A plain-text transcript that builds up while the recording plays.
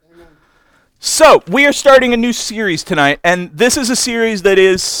So, we are starting a new series tonight, and this is a series that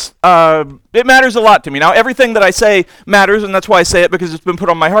is, it matters a lot to me. Now, everything that I say matters, and that's why I say it, because it's been put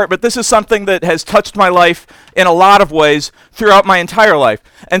on my heart, but this is something that has touched my life in a lot of ways throughout my entire life.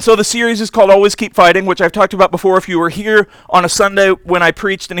 And so the series is called Always Keep Fighting, which I've talked about before. If you were here on a Sunday when I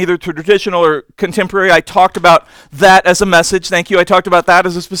preached in either traditional or contemporary, I talked about that as a message. Thank you. I talked about that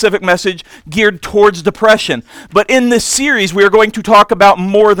as a specific message geared towards depression. But in this series, we are going to talk about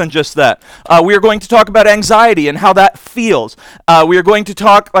more than just that. We are going to talk about anxiety and how that feels. We are going to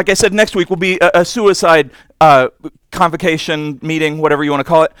talk, like I said, next week will be a suicide convocation meeting, whatever you want to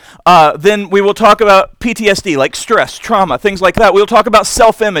call it. Then we will talk about PTSD, like stress, trauma, things like that. We'll talk about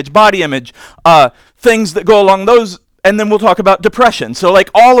self-image, body image, things that go along those. And then we'll talk about depression. So like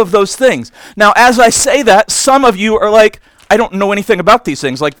all of those things. Now, as I say that, some of you are like, I don't know anything about these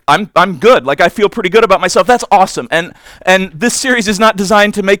things. Like, I'm good. Like, I feel pretty good about myself. That's awesome. And this series is not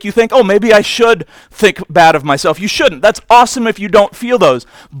designed to make you think, oh, maybe I should think bad of myself. You shouldn't. That's awesome if you don't feel those.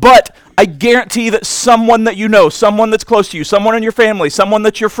 But I guarantee that someone that you know, someone that's close to you, someone in your family, someone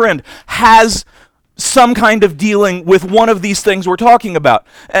that's your friend, has some kind of dealing with one of these things we're talking about.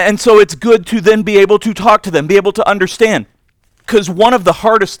 And so it's good to then be able to talk to them, be able to understand. Because one of the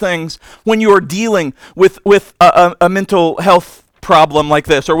hardest things when you are dealing with a mental health problem like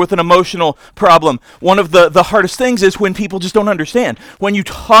this, or with an emotional problem, one of the hardest things is when people just don't understand. When you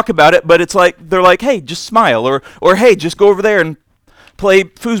talk about it, but it's like, they're like, hey, just smile, or hey, just go over there and play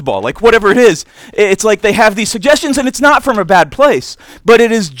foosball, like whatever it is. It's like they have these suggestions, and it's not from a bad place, but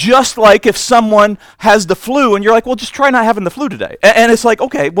it is just like if someone has the flu, and you're like, well, just try not having the flu today. And it's like,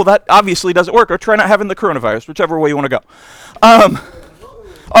 okay, well, that obviously doesn't work, or try not having the coronavirus, whichever way you want to go.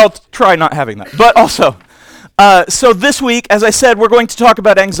 I'll try not having that. But also, so this week, as I said, we're going to talk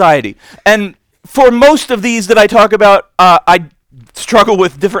about anxiety. And for most of these that I talk about, I struggle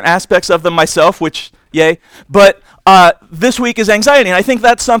with different aspects of them myself, which, yay. But this week is anxiety, and I think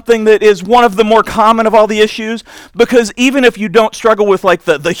that's something that is one of the more common of all the issues, because even if you don't struggle with like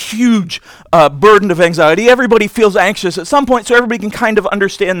the huge burden of anxiety, everybody feels anxious at some point, so everybody can kind of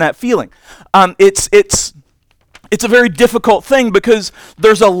understand that feeling. It's a very difficult thing because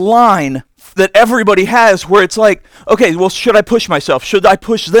there's a line that everybody has where it's like, okay, well, should I push myself? Should I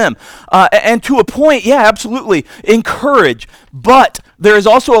push them? And to a point, yeah, absolutely, encourage. But there is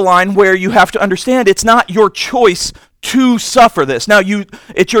also a line where you have to understand it's not your choice to suffer this. Now,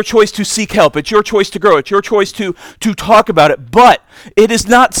 it's your choice to seek help. It's your choice to grow. It's your choice to talk about it. But it is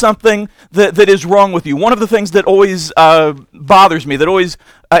not something that is wrong with you. One of the things that always bothers me, that always,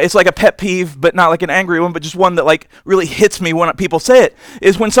 it's like a pet peeve, but not like an angry one, but just one that like really hits me when people say it,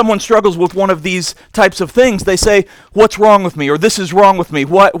 is when someone struggles with one of these types of things, they say, what's wrong with me? Or this is wrong with me.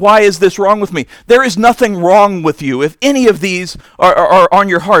 Why is this wrong with me? There is nothing wrong with you. If any of these are on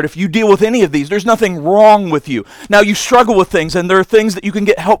your heart, if you deal with any of these, there's nothing wrong with you. Now, you struggle with things, and there are things that you can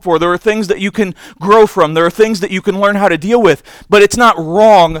get help for. There are things that you can grow from. There are things that you can learn how to deal with, but it's not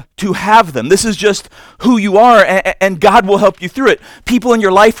wrong to have them. This is just who you are, and God will help you through it. People in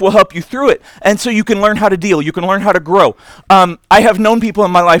your life will help you through it, and so you can learn how to deal. You can learn how to grow. I have known people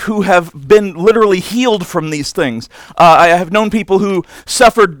in my life who have been literally healed from these things. I have known people who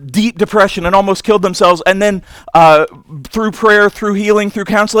suffered deep depression and almost killed themselves, and then through prayer, through healing, through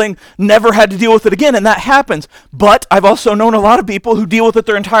counseling, never had to deal with it again, and that happens. But I've also known a lot of people who deal with it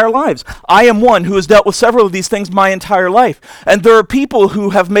their entire lives. I am one who has dealt with several of these things my entire life, and there are people who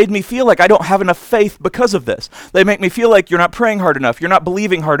have made me feel like I don't have enough faith because of this. They make me feel like you're not praying hard enough, you're not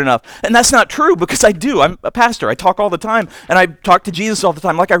believing hard enough, and that's not true, because I do. I'm a pastor. I talk all the time, and I talk to Jesus all the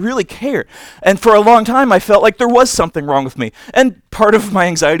time, like I really care. And for a long time, I felt like there was something wrong with me, and part of my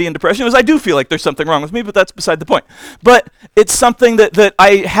anxiety and depression is I do feel like there's something wrong with me, but that's beside the point. But it's something that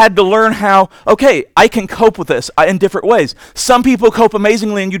I had to learn how, okay, I can cope with this in different ways. Some people cope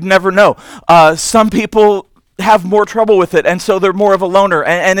amazingly, and you'd never know. Some people have more trouble with it, and so they're more of a loner,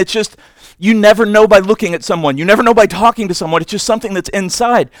 and it's just, you never know by looking at someone. You never know by talking to someone. It's just something that's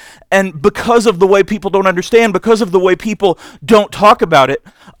inside. And because of the way people don't understand, because of the way people don't talk about it,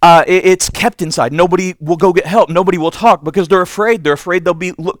 it's kept inside. Nobody will go get help. Nobody will talk because they're afraid. They're afraid they'll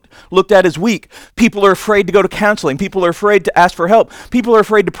be looked at as weak. People are afraid to go to counseling. People are afraid to ask for help. People are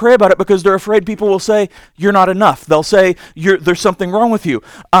afraid to pray about it because they're afraid people will say, you're not enough. They'll say, there's something wrong with you.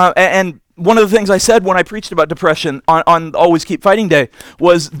 And one of the things I said when I preached about depression on Always Keep Fighting Day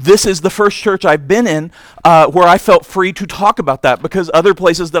was, this is the first church I've been in where I felt free to talk about that, because other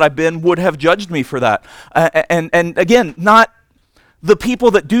places that I've been would have judged me for that. And again, not the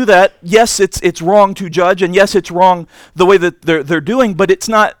people that do that. Yes, it's wrong to judge, and yes, it's wrong the way that they're doing, but it's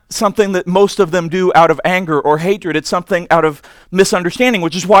not something that most of them do out of anger or hatred. It's something out of misunderstanding,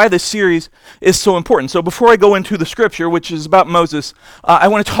 which is why this series is so important. So before I go into the scripture, which is about Moses, I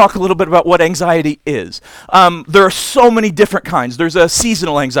want to talk a little bit about what anxiety is. There are so many different kinds. There's a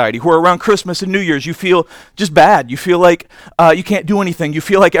seasonal anxiety where around Christmas and New Year's you feel just bad. You feel like you can't do anything. You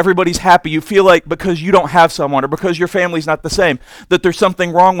feel like everybody's happy. You feel like because you don't have someone or because your family's not the same, that there's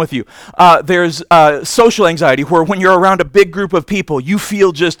something wrong with you. There's social anxiety where when you're around a big group of people, you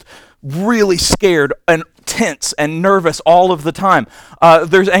feel just really scared and tense and nervous all of the time.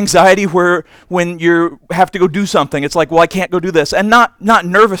 There's anxiety where when you have to go do something, it's like, well, I can't go do this. And not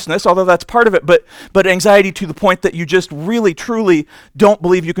nervousness, although that's part of it, but anxiety to the point that you just really, truly don't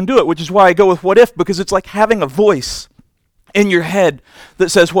believe you can do it, which is why I go with what if, because it's like having a voice in your head that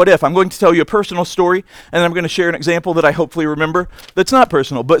says, what if? I'm going to tell you a personal story, and then I'm going to share an example that I hopefully remember that's not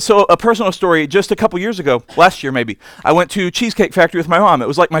personal. But so a personal story, just a couple years ago, last year maybe, I went to Cheesecake Factory with my mom. It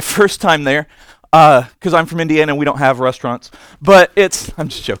was like my first time there, because I'm from Indiana and we don't have restaurants. But I'm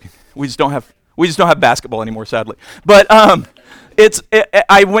just joking. We just don't have basketball anymore, sadly. But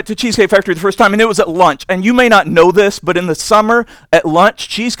I went to Cheesecake Factory the first time, and it was at lunch. And you may not know this, but in the summer at lunch,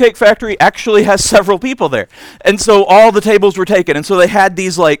 Cheesecake Factory actually has several people there. And so all the tables were taken. And so they had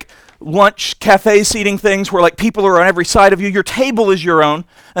these like lunch cafe seating things where like people are on every side of you. Your table is your own.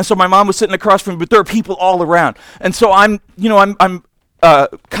 And so my mom was sitting across from me, but there are people all around. And so I'm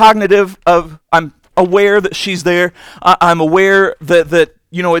cognitive of, I'm aware that she's there. I'm aware that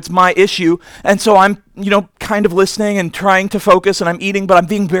it's my issue. And so I'm, kind of listening and trying to focus, and I'm eating, but I'm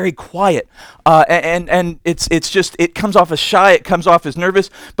being very quiet. And it's just, it comes off as shy, it comes off as nervous,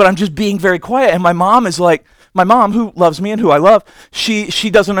 but I'm just being very quiet. And my mom is like, my mom, who loves me and who I love, she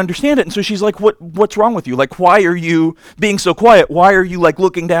doesn't understand it. And so she's like, what's wrong with you? Like, why are you being so quiet? Why are you like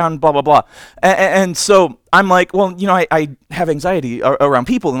looking down, blah, blah, blah. And so I'm like, well, I have anxiety around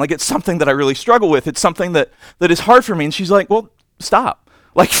people, and like, it's something that I really struggle with. It's something that is hard for me. And she's like, well, stop.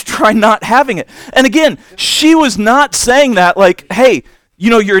 Like, try not having it. And again, she was not saying that like, hey,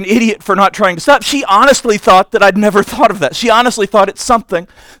 you're an idiot for not trying to stop. She honestly thought that I'd never thought of that. She honestly thought it's something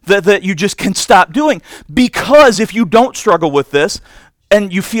that you just can stop doing. Because if you don't struggle with this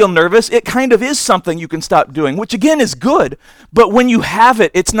and you feel nervous, it kind of is something you can stop doing, which again is good. But when you have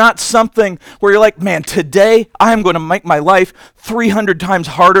it, it's not something where you're like, man, today I'm going to make my life 300 times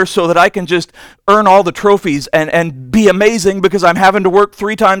harder so that I can just earn all the trophies and be amazing because I'm having to work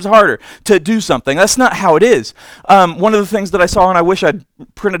 3 times harder to do something. That's not how it is. One of the things that I saw, and I wish I'd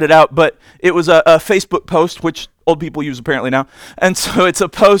printed it out, but it was a Facebook post, which old people use apparently now. And so it's a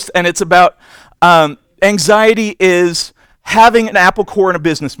post, and it's about anxiety is having an Apple core in a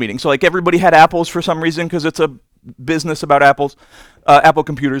business meeting. So like everybody had apples for some reason because it's a business about apples, Apple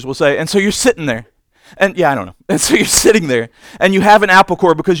computers will say. And so you're sitting there. And yeah, I don't know. And so you're sitting there and you have an apple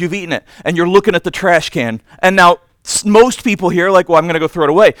core because you've eaten it, and you're looking at the trash can. And now most people here are like, well, I'm going to go throw it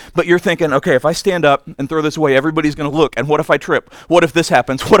away. But you're thinking, okay, if I stand up and throw this away, everybody's going to look. And what if I trip? What if this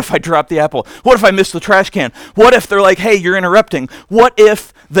happens? What if I drop the apple? What if I miss the trash can? What if they're like, hey, you're interrupting? What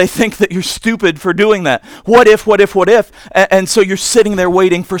if they think that you're stupid for doing that? What if? And so you're sitting there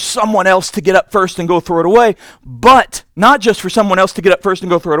waiting for someone else to get up first and go throw it away. But not just for someone else to get up first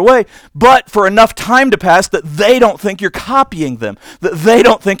and go throw it away, but for enough time to pass that they don't think you're copying them, that they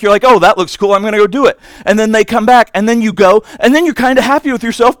don't think you're like, oh, that looks cool, I'm going to go do it. And then they come back, and then you go, and then you're kind of happy with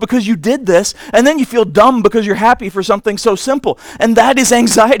yourself because you did this, and then you feel dumb because you're happy for something so simple. And that is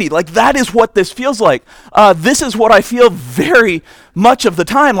anxiety. Like, that is what this feels like. This is what I feel very much of the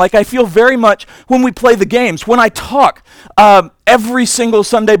time. Like, I feel very much when we play the games, when I talk, every single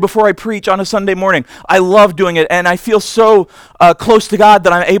Sunday before I preach on a Sunday morning. I love doing it, and I feel so close to God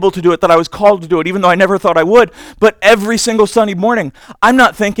that I'm able to do it, that I was called to do it, even though I never thought I would. But every single Sunday morning, I'm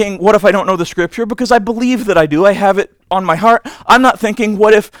not thinking, what if I don't know the scripture? Because I believe that I do. I have it on my heart. I'm not thinking,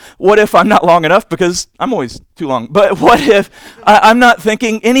 what if I'm not long enough? Because I'm always too long. But what if I'm not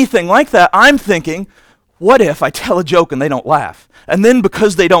thinking anything like that? I'm thinking, what if I tell a joke and they don't laugh? And then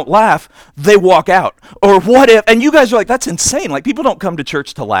because they don't laugh, they walk out. Or what if, and you guys are like, that's insane. Like, people don't come to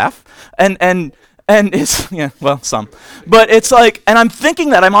church to laugh. And it's, yeah, well, some. But it's like, and I'm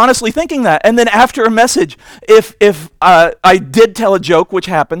thinking that, I'm honestly thinking that. And then after a message, if I did tell a joke, which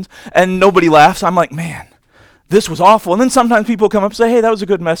happens, and nobody laughs, I'm like, man, this was awful. And then sometimes people come up and say, hey, that was a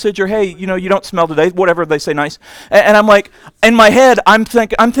good message, or hey, you don't smell today, whatever they say nice. And I'm like, in my head, I'm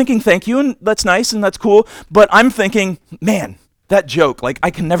thinking thank you, and that's nice, and that's cool. But I'm thinking, man, that joke, like,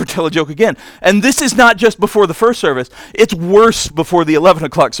 I can never tell a joke again. And this is not just before the first service. It's worse before the 11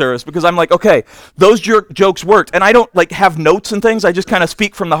 o'clock service, because I'm like, okay, those jokes worked. And I don't like have notes and things. I just kind of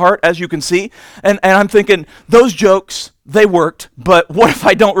speak from the heart, as you can see. And I'm thinking, those jokes they worked, but what if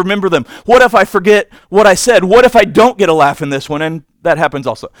I don't remember them? What if I forget what I said? What if I don't get a laugh in this one? And that happens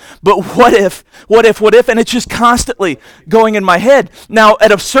also. But what if, and it's just constantly going in my head. Now,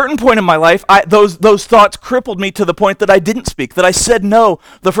 at a certain point in my life, those thoughts crippled me to the point that I didn't speak, that I said no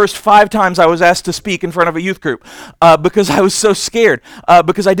the first 5 times I was asked to speak in front of a youth group because I was so scared,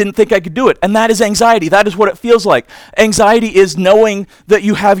 because I didn't think I could do it. And that is anxiety. That is what it feels like. Anxiety is knowing that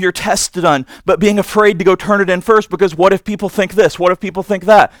you have your test done, but being afraid to go turn it in first because what if people think this? What if people think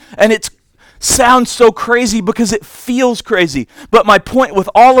that? And it's sounds so crazy because it feels crazy. But my point with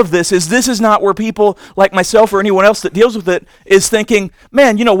all of this is not where people like myself or anyone else that deals with it is thinking,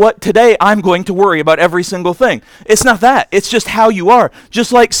 man, you know what, today I'm going to worry about every single thing. It's not that. It's just how you are.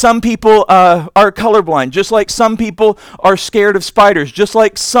 Just like some people are colorblind, just like some people are scared of spiders, just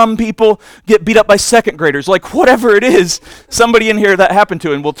like some people get beat up by second graders, like whatever it is, somebody in here that happened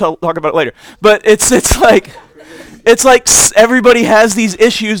to, and we'll talk about it later. But it's like everybody has these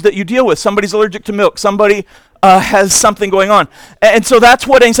issues that you deal with. Somebody's allergic to milk. Somebody has something going on. And so that's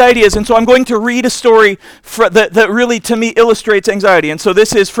what anxiety is. And so I'm going to read a story that really, to me, illustrates anxiety. And so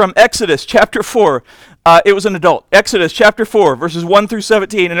this is from Exodus chapter 4. It was an adult. Exodus chapter 4, verses 1 through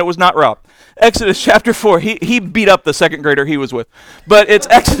 17, and it was not Rob. Exodus chapter 4. He beat up the second grader he was with. But it's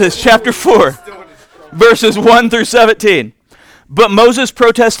Exodus chapter 4, verses 1 through 17. But Moses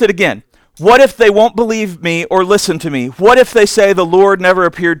protested again. What if they won't believe me or listen to me? What if they say the Lord never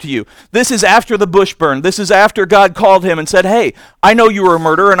appeared to you? This is after the bush burned. This is after God called him and said, hey, I know you were a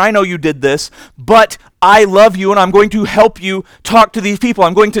murderer and I know you did this, but I love you and I'm going to help you talk to these people.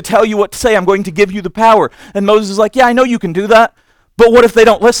 I'm going to tell you what to say. I'm going to give you the power. And Moses is like, yeah, I know you can do that. But what if they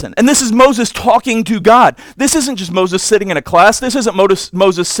don't listen? And this is Moses talking to God. This isn't just Moses sitting in a class. This isn't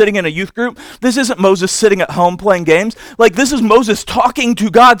Moses sitting in a youth group. This isn't Moses sitting at home playing games. Like, this is Moses talking to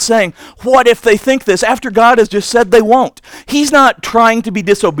God saying, what if they think this? After God has just said they won't. He's not trying to be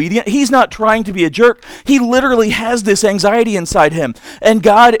disobedient. He's not trying to be a jerk. He literally has this anxiety inside him. And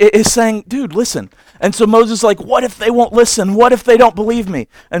God is saying, dude, listen. And so Moses is like, what if they won't listen? What if they don't believe me?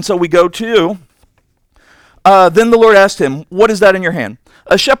 And so we go to... Then the Lord asked him, what is that in your hand?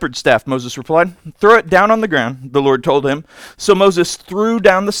 A shepherd's staff, Moses replied. Throw it down on the ground, the Lord told him. So Moses threw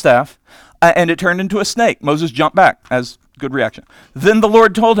down the staff, and it turned into a snake. Moses jumped back, as good reaction. Then the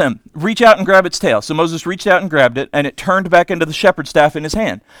Lord told him, reach out and grab its tail. So Moses reached out and grabbed it, and it turned back into the shepherd's staff in his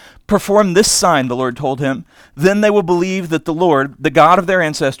hand. Perform this sign, the Lord told him. Then they will believe that the Lord, the God of their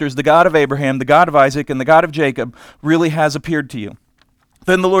ancestors, the God of Abraham, the God of Isaac, and the God of Jacob, really has appeared to you.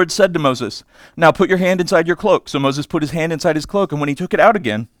 Then the Lord said to Moses, now put your hand inside your cloak. So Moses put his hand inside his cloak, and when he took it out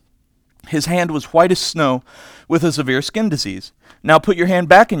again, his hand was white as snow with a severe skin disease. Now put your hand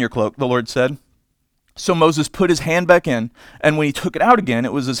back in your cloak, the Lord said. So Moses put his hand back in, and when he took it out again,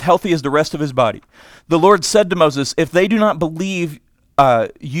 it was as healthy as the rest of his body. The Lord said to Moses, if they do not believe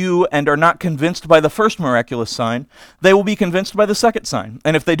you and are not convinced by the first miraculous sign, they will be convinced by the second sign.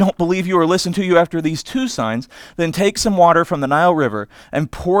 And if they don't believe you or listen to you after these 2 signs, then take some water from the Nile River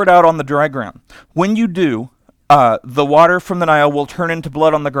and pour it out on the dry ground. When you do, the water from the Nile will turn into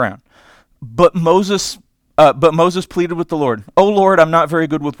blood on the ground. But Moses pleaded with the Lord, "O Lord, I'm not very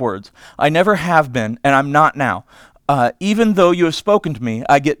good with words. I never have been, and I'm not now. Even though you have spoken to me,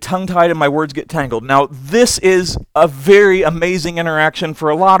 I get tongue-tied and my words get tangled." Now, this is a very amazing interaction for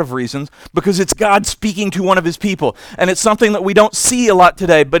a lot of reasons, because it's God speaking to one of his people. And it's something that we don't see a lot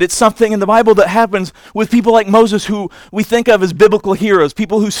today, but it's something in the Bible that happens with people like Moses, who we think of as biblical heroes,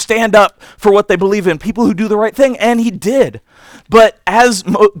 people who stand up for what they believe in, people who do the right thing, and he did. But as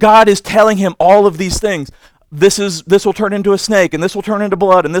God is telling him all of these things, this will turn into a snake, and this will turn into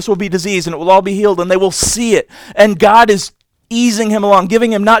blood, and this will be disease, and it will all be healed, and they will see it. And God is easing him along,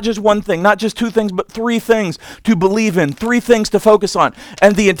 giving him not just one thing, not just 2 things, but 3 things to believe in, 3 things to focus on.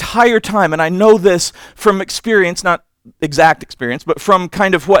 And the entire time, and I know this from experience, not exact experience, but from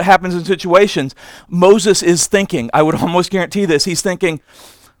kind of what happens in situations, Moses is thinking, I would almost guarantee this, he's thinking,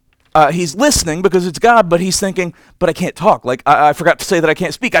 he's listening because it's God, but he's thinking, but I can't talk. Like, I forgot to say that I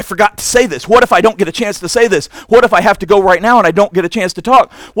can't speak. I forgot to say this. What if I don't get a chance to say this? What if I have to go right now and I don't get a chance to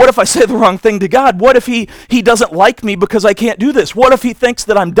talk? What if I say the wrong thing to God? What if he doesn't like me because I can't do this? What if he thinks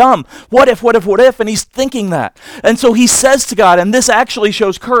that I'm dumb? What if? And he's thinking that. And so he says to God, and this actually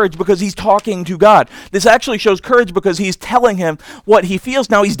shows courage because he's talking to God. This actually shows courage because he's telling him what he feels.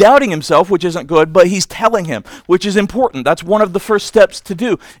 Now, he's doubting himself, which isn't good, but he's telling him, which is important. That's one of the first steps to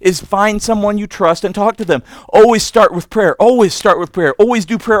do, is find someone you trust and talk to them. Always start with prayer. Always start with prayer. Always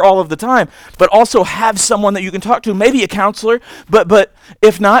do prayer all of the time, but also have someone that you can talk to, maybe a counselor, but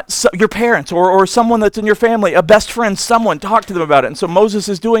if not, your parents or someone that's in your family, a best friend, someone, talk to them about it. And so Moses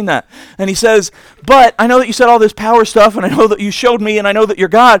is doing that. And he says, but I know that you said all this power stuff, and I know that you showed me, and I know that you're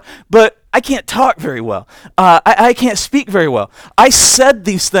God, but I can't talk very well. I can't speak very well. I said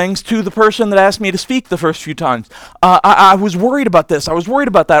these things to the person that asked me to speak the first few times. I was worried about this. I was worried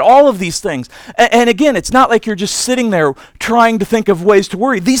about that. All of these things. And again, it's not like you're just sitting there trying to think of ways to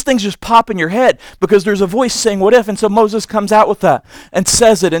worry. These things just pop in your head because there's a voice saying, what if? And so Moses comes out with that and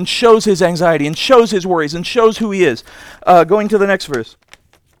says it and shows his anxiety and shows his worries and shows who he is. Going to the next verse.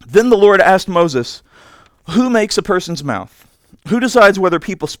 Then the Lord asked Moses, who makes a person's mouth? Who decides whether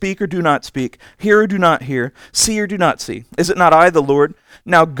people speak or do not speak, hear or do not hear, see or do not see? Is it not I, the Lord?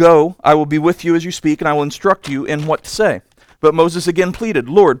 Now go, I will be with you as you speak, and I will instruct you in what to say. But Moses again pleaded,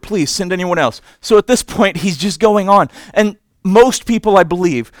 Lord, please send anyone else. So at this point, he's just going on. And most people, I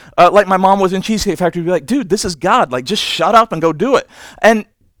believe, like my mom was in Cheesecake Factory, would be like, dude, this is God. Like, just shut up and go do it. And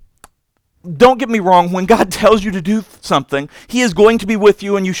don't get me wrong, when God tells you to do something, he is going to be with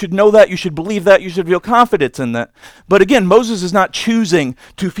you, and you should know that, you should believe that, you should feel confidence in that. But again, Moses is not choosing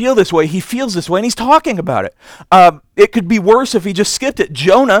to feel this way. He feels this way, and he's talking about it. It could be worse if he just skipped it.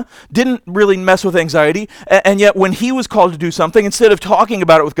 Jonah didn't really mess with anxiety, and yet when he was called to do something, instead of talking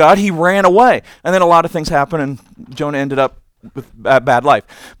about it with God, he ran away. And then a lot of things happened, and Jonah ended up with a bad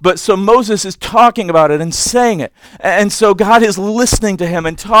life. But so Moses is talking about it and saying it. And so God is listening to him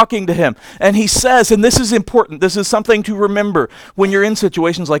and talking to him. And he says, and this is important, this is something to remember when you're in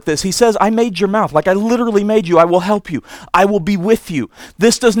situations like this. He says, I made your mouth. Like I literally made you. I will help you. I will be with you.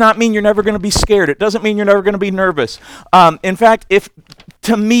 This does not mean you're never going to be scared. It doesn't mean you're never going to be nervous. In fact,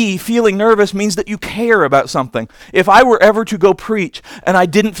 to me, feeling nervous means that you care about something. If I were ever to go preach and I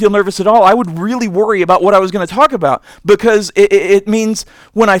didn't feel nervous at all, I would really worry about what I was going to talk about, because it means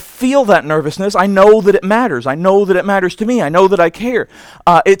when I feel that nervousness, I know that it matters. I know that it matters to me. I know that I care.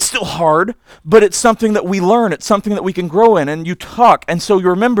 It's still hard, but it's something that we learn. It's something that we can grow in, and you talk. And so you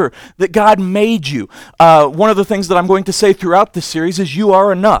remember that God made you. One of the things that I'm going to say throughout this series is you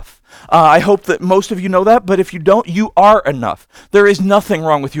are enough. I hope that most of you know that, but if you don't, you are enough. There is nothing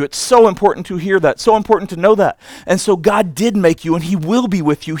wrong with you. It's so important to hear that, so important to know that. And so God did make you, and he will be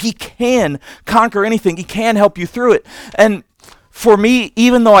with you. He can conquer anything. He can help you through it. And for me,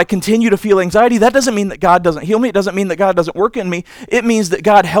 even though I continue to feel anxiety, that doesn't mean that God doesn't heal me. It doesn't mean that God doesn't work in me. It means that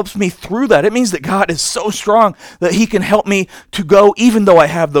God helps me through that. It means that God is so strong that he can help me to go even though I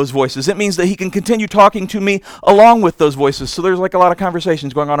have those voices. It means that he can continue talking to me along with those voices. So there's like a lot of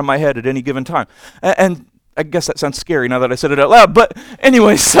conversations going on in my head at any given time. And I guess that sounds scary now that I said it out loud. But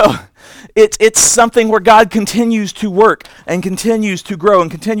anyway, so it's something where God continues to work and continues to grow and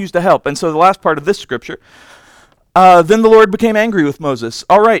continues to help. And so the last part of this scripture, then the Lord became angry with Moses.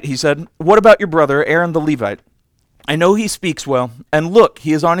 All right, he said, what about your brother, Aaron the Levite? I know he speaks well, and look,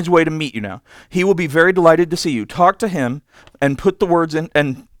 he is on his way to meet you now. He will be very delighted to see you. Talk to him and put the words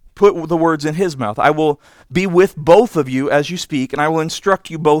in his mouth. I will be with both of you as you speak, and I will instruct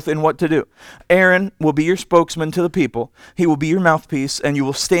you both in what to do. Aaron will be your spokesman to the people. He will be your mouthpiece, and you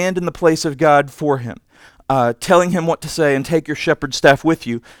will stand in the place of God for him, telling him what to say, and take your shepherd's staff with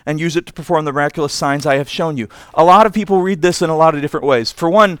you and use it to perform the miraculous signs I have shown you. A lot of people read this in a lot of different ways. For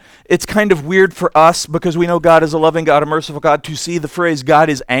one, it's kind of weird for us because we know God is a loving God, a merciful God, to see the phrase God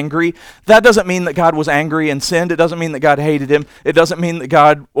is angry. That doesn't mean that God was angry and sinned. It doesn't mean that God hated him. It doesn't mean that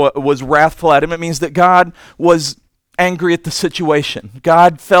God was wrathful at him. It means that God was angry at the situation.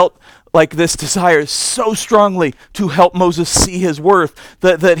 God felt like this desire so strongly to help Moses see his worth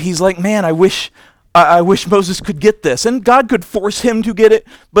that he's like, man, I wish Moses could get this. And God could force him to get it,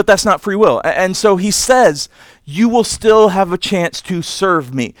 but that's not free will. And so he says, you will still have a chance to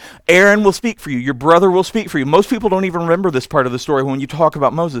serve me. Aaron will speak for you. Your brother will speak for you. Most people don't even remember this part of the story when you talk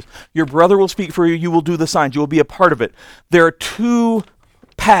about Moses. Your brother will speak for you. You will do the signs. You will be a part of it. There are two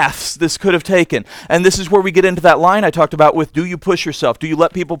paths this could have taken. And this is where we get into that line I talked about with, do you push yourself? Do you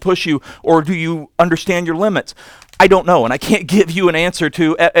let people push you? Or do you understand your limits? I don't know, and I can't give you an answer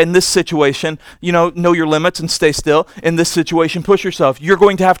to, in this situation, know your limits and stay still. In this situation, push yourself. You're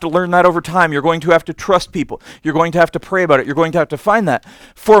going to have to learn that over time. You're going to have to trust people. You're going to have to pray about it. You're going to have to find that.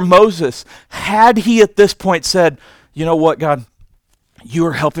 For Moses, had he at this point said, you know what, God, you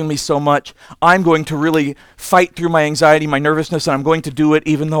are helping me so much. I'm going to really fight through my anxiety, my nervousness, and I'm going to do it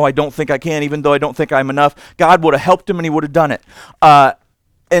even though I don't think I can, even though I don't think I'm enough. God would have helped him and he would have done it.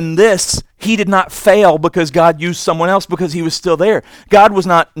 In this, He did not fail because God used someone else because he was still there. God was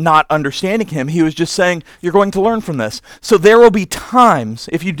not understanding him. He was just saying, you're going to learn from this. So there will be times,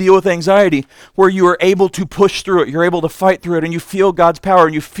 if you deal with anxiety, where you are able to push through it. You're able to fight through it, and you feel God's power,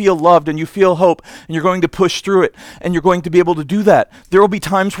 and you feel loved, and you feel hope, and you're going to push through it, and you're going to be able to do that. There will be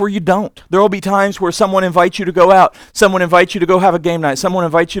times where you don't. There will be times where someone invites you to go out, someone invites you to go have a game night, someone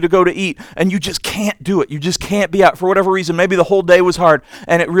invites you to go to eat, and you just can't do it. You just can't be out for whatever reason. Maybe the whole day was hard,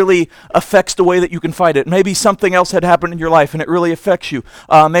 and it really affects the way that you can fight it. Maybe something else had happened in your life and it really affects you.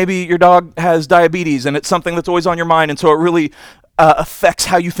 Maybe your dog has diabetes and it's something that's always on your mind, and so it really affects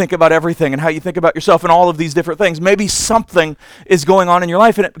how you think about everything and how you think about yourself and all of these different things. Maybe something is going on in your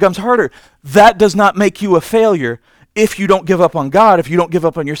life and it becomes harder. That does not make you a failure if you don't give up on God, if you don't give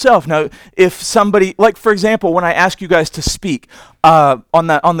up on yourself. Now, if somebody, like for example, when I ask you guys to speak on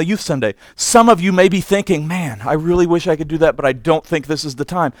the Youth Sunday, some of you may be thinking, man, I really wish I could do that, but I don't think this is the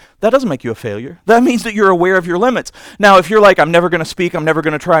time. That doesn't make you a failure. That means that you're aware of your limits. Now, if you're like, I'm never going to speak, I'm never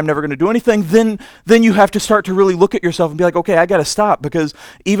going to try, I'm never going to do anything, then you have to start to really look at yourself and be like, okay, I got to stop, because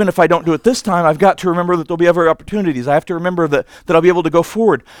even if I don't do it this time, I've got to remember that there'll be other opportunities. I have to remember that I'll be able to go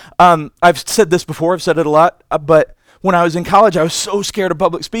forward. I've said this before, I've said it a lot, but when I was in college, I was so scared of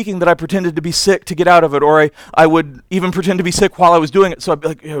public speaking that I pretended to be sick to get out of it, or I would even pretend to be sick while I was doing it. So I'd be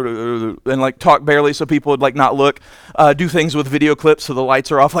like, and like talk barely so people would like not look, do things with video clips so the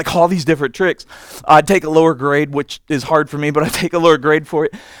lights are off, like all these different tricks. I'd take a lower grade, which is hard for me, but I take a lower grade for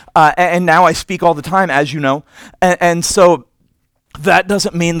it. And now I speak all the time, as you know. And so that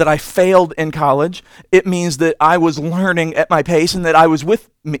doesn't mean that I failed in college. It means that I was learning at my pace and that I was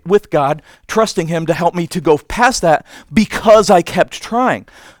with God, trusting him to help me to go past that because I kept trying.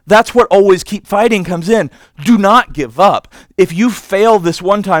 That's what always keep fighting comes in. Do not give up. If you fail this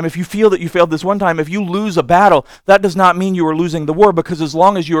one time, if you feel that you failed this one time, if you lose a battle, that does not mean you are losing the war, because as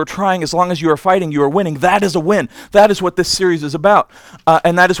long as you are trying, as long as you are fighting, you are winning. That is a win. That is what this series is about.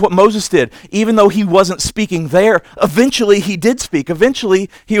 And that is what Moses did. Even though he wasn't speaking there, eventually he did speak. Eventually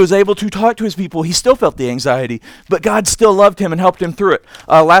he was able to talk to his people. He still felt the anxiety, but God still loved him and helped him through it.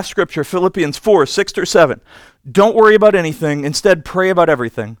 Last scripture, Philippians 4, 6 through 7. Don't worry about anything. Instead, pray about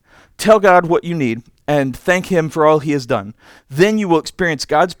everything. Tell God what you need and thank him for all he has done. Then you will experience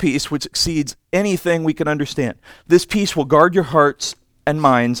God's peace, which exceeds anything we can understand. This peace will guard your hearts and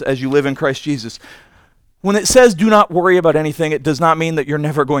minds as you live in Christ Jesus. When it says do not worry about anything, it does not mean that you're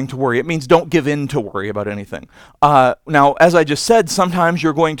never going to worry. It means don't give in to worry about anything. Now, as I just said, sometimes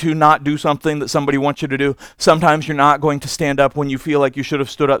you're going to not do something that somebody wants you to do. Sometimes you're not going to stand up when you feel like you should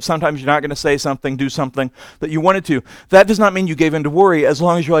have stood up. Sometimes you're not going to say something, do something that you wanted to. That does not mean you gave in to worry, as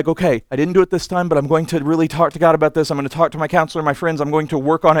long as you're like, okay, I didn't do it this time, but I'm going to really talk to God about this. I'm going to talk to my counselor, my friends. I'm going to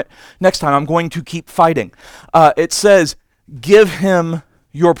work on it next time. I'm going to keep fighting. It says, give him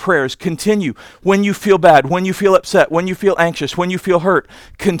your prayers. Continue. When you feel bad, when you feel upset, when you feel anxious, when you feel hurt,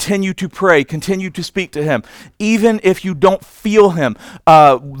 continue to pray, continue to speak to him. Even if you don't feel him.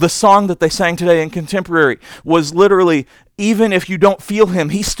 The song that they sang today in Contemporary was literally, even if you don't feel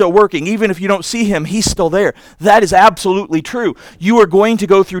him, he's still working. Even if you don't see him, he's still there. That is absolutely true. You are going to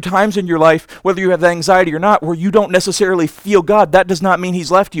go through times in your life, whether you have anxiety or not, where you don't necessarily feel God. That does not mean he's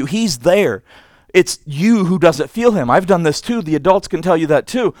left you. He's there. It's you who doesn't feel him. I've done this too. The adults can tell you that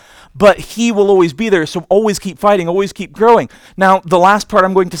too. But he will always be there, so always keep fighting, always keep growing. Now, the last part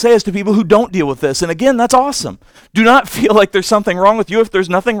I'm going to say is to people who don't deal with this. And again, that's awesome. Do not feel like there's something wrong with you if there's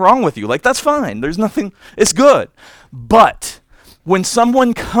nothing wrong with you. Like, that's fine. There's nothing, it's good. But when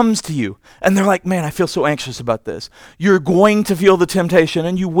someone comes to you and they're like, man, I feel so anxious about this, you're going to feel the temptation,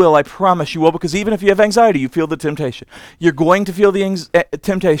 and you will, I promise you will, because even if you have anxiety, you feel the temptation. You're going to feel the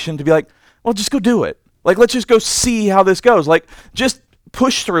temptation to be like, well, just go do it. Like, let's just go see how this goes. Like, just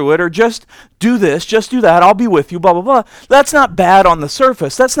push through it, or just do this, just do that. I'll be with you, blah, blah, blah. That's not bad on the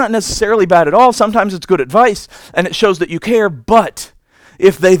surface. That's not necessarily bad at all. Sometimes it's good advice, and it shows that you care. But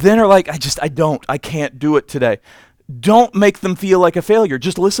if they then are like, I can't do it today, don't make them feel like a failure.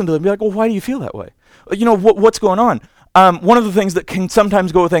 Just listen to them. Be like, well, why do you feel that way? You know, what's going on? One of the things that can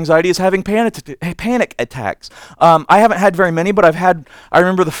sometimes go with anxiety is having panic attacks. I haven't had very many, but I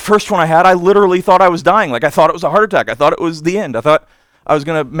remember the first one I had, I literally thought I was dying. Like, I thought it was a heart attack. I thought it was the end. I thought I was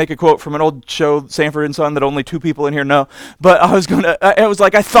going to make a quote from an old show, Sanford and Son, that only 2 people in here know. But I was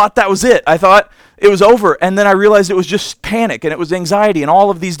like, I thought that was it. I thought it was over. And then I realized it was just panic, and it was anxiety, and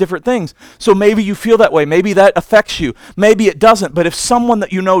all of these different things. So maybe you feel that way. Maybe that affects you. Maybe it doesn't. But if someone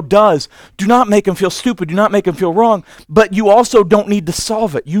that you know does, do not make them feel stupid. Do not make them feel wrong. But you also don't need to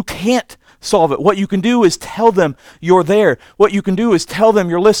solve it. You can't solve it. What you can do is tell them you're there. What you can do is tell them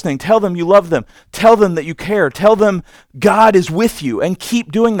you're listening. Tell them you love them. Tell them that you care. Tell them God is with you, and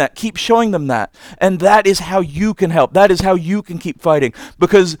keep doing that. Keep showing them that. And that is how you can help. That is how you can keep fighting.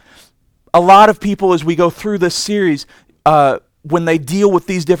 Because a lot of people, as we go through this series, when they deal with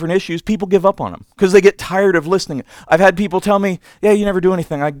these different issues, people give up on them because they get tired of listening. I've had people tell me, yeah, you never do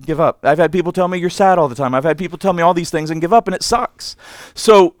anything, I give up. I've had people tell me you're sad all the time. I've had people tell me all these things and give up, and it sucks.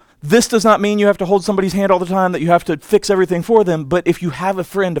 So this does not mean you have to hold somebody's hand all the time, that you have to fix everything for them. But if you have a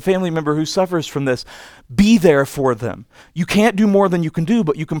friend, a family member who suffers from this, be there for them. You can't do more than you can do,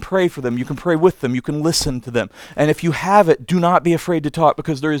 but you can pray for them. You can pray with them. You can listen to them. And if you have it, do not be afraid to talk,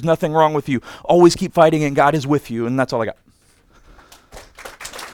 because there is nothing wrong with you. Always keep fighting, and God is with you. And that's all I got.